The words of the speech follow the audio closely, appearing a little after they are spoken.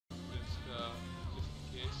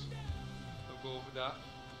over that.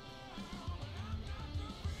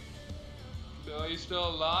 Are you still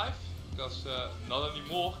alive? Because not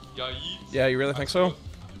anymore. Yeah, you really think so?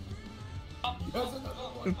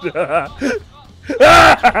 Allah!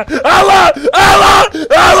 Allah!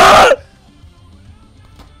 Allah!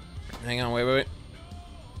 Hang on, wait.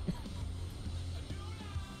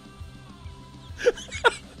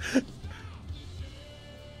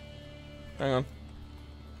 Hang on.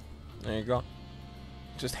 There you go.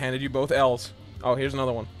 Just handed you both L's. Oh, here's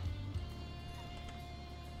another one.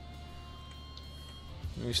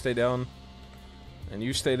 You stay down. And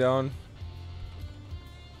you stay down.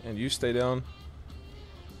 And you stay down.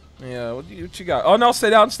 Yeah, what you got? Oh no, stay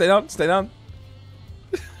down.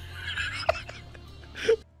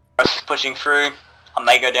 Pushing through. I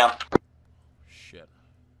may go down. Shit.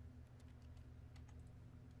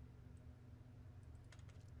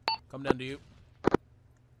 Come down to you.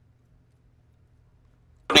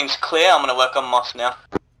 Building's clear. I'm gonna work on Moss now.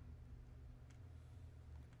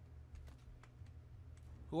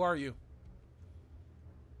 Who are you?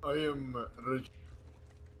 I am Rich.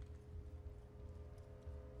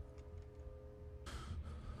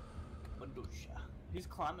 He's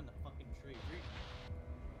climbing the fucking tree.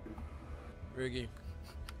 Riggy.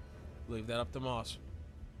 Leave that up to Moss.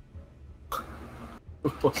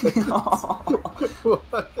 What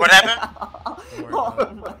happened?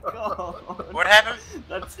 Oh my god. What happened?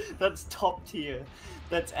 That's top tier.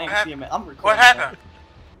 That's axiom. I'm recording. What happened?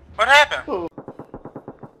 What happened?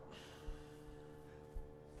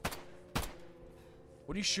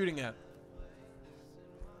 What are you shooting at?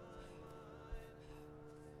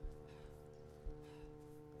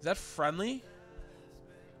 Is that friendly?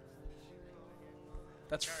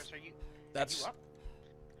 That's. Are you That's. up?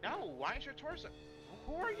 No, why is your torso?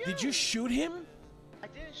 Who are you? Did you shoot him? I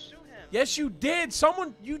didn't shoot him. Yes, you did.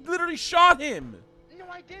 You literally shot him. No,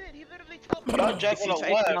 I didn't. He literally teleported. Jack on the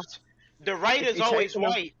left. The right is always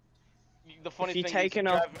right. The funny if you thing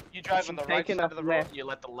is you drive on the right side of the road, you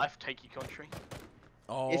let the left take your country.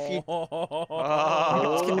 Oh. If you- Well,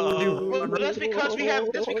 that's because we have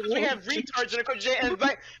retards in the country and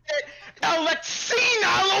like Alexina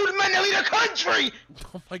old men to lead the country.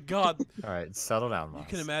 Oh my god. Alright, settle down, You Moss.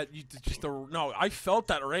 can imagine no, I felt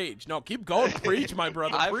that rage. No, keep going. Preach, my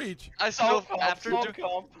brother. Preach. I still, after Salt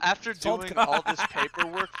doing comp. all this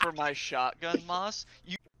paperwork for my shotgun, Moss,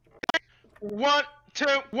 you 1, 2,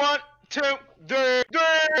 1, 2, 3, 3,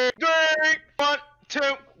 1, 2,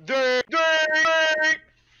 3, 3,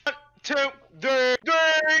 1, 2, 3, 3,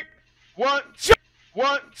 1,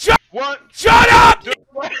 1, Shut up!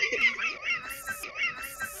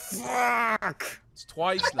 Fuck! It's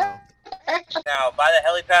twice now. Now, by the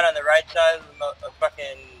helipad on the right side of the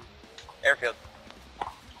fucking airfield.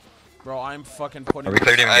 Bro, I'm fucking putting. Are we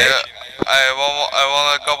clear to engage? I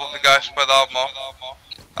want a couple of the guys spread out more.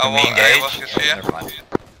 Can we engage? Can see ya. Never mind.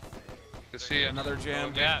 Can see ya. Another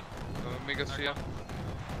jam. Yeah. Me can see ya.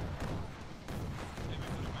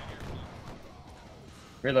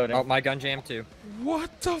 Reloading. Oh, my gun jammed too.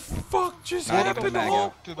 What the fuck just Not even happened? the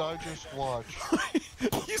Oh, Did I just watch?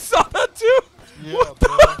 you saw that too? Yeah, What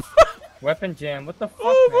bro. the fuck? Weapon jam. What the fuck?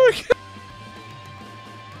 Oh my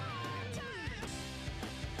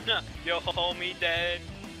god. Yo, homie, dead.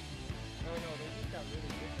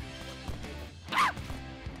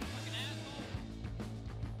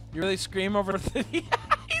 You really scream over the But dude,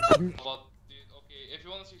 okay, if you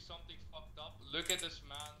wanna see something fucked up, look at this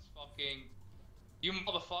man's fucking. You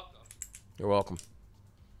motherfucker. You're welcome.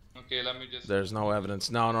 Okay, let me just. There's no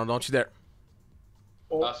evidence. No, don't you dare.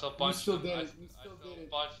 I still punched them. I still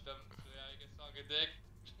punched them. So yeah, you can suck a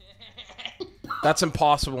dick. That's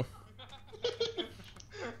impossible.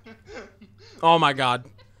 Oh my god.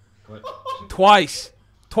 What? Twice.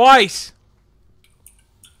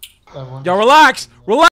 Yo, relax.